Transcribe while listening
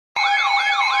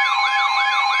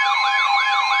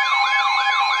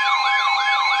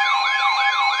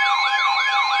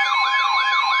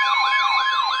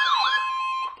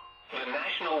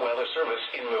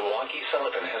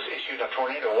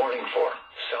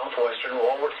western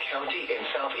Walworth County in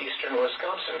southeastern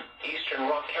Wisconsin, eastern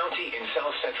Rock County in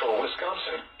south central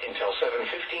Wisconsin, until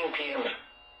 7:15 p.m.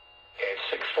 At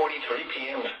 6:43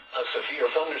 p.m., a severe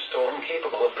thunderstorm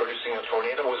capable of producing a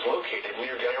tornado was located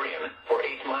near Darien,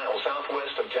 8 miles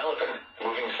southwest of Delavan,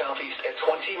 moving southeast at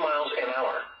 20 miles an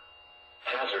hour.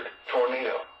 Hazard,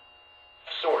 tornado.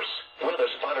 Source, weather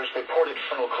spotters reported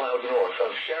funnel cloud north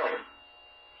of Sharon.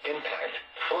 Impact,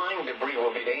 flying debris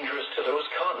will be dangerous to those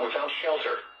caught without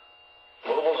shelter.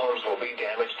 Mobile homes will be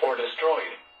damaged or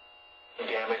destroyed.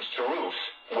 Damage to roofs,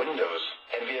 windows,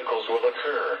 and vehicles will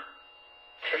occur.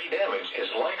 Tree damage is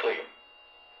likely.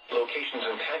 Locations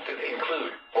impacted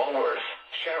include Walworth,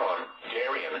 Sharon,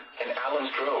 Darien, and Allens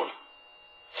Grove.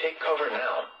 Take cover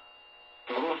now.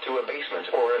 Move to a basement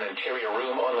or an interior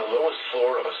room on the lowest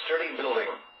floor of a sturdy building.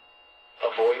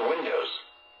 Avoid windows.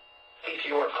 If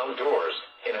you are outdoors,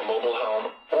 in a mobile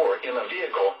home, or in a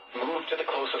vehicle, move to the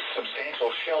closest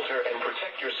substantial shelter and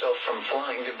protect yourself from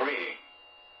flying debris.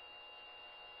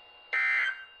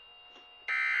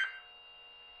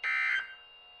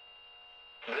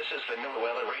 This is the NOAA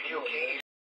Weather Radio KEC60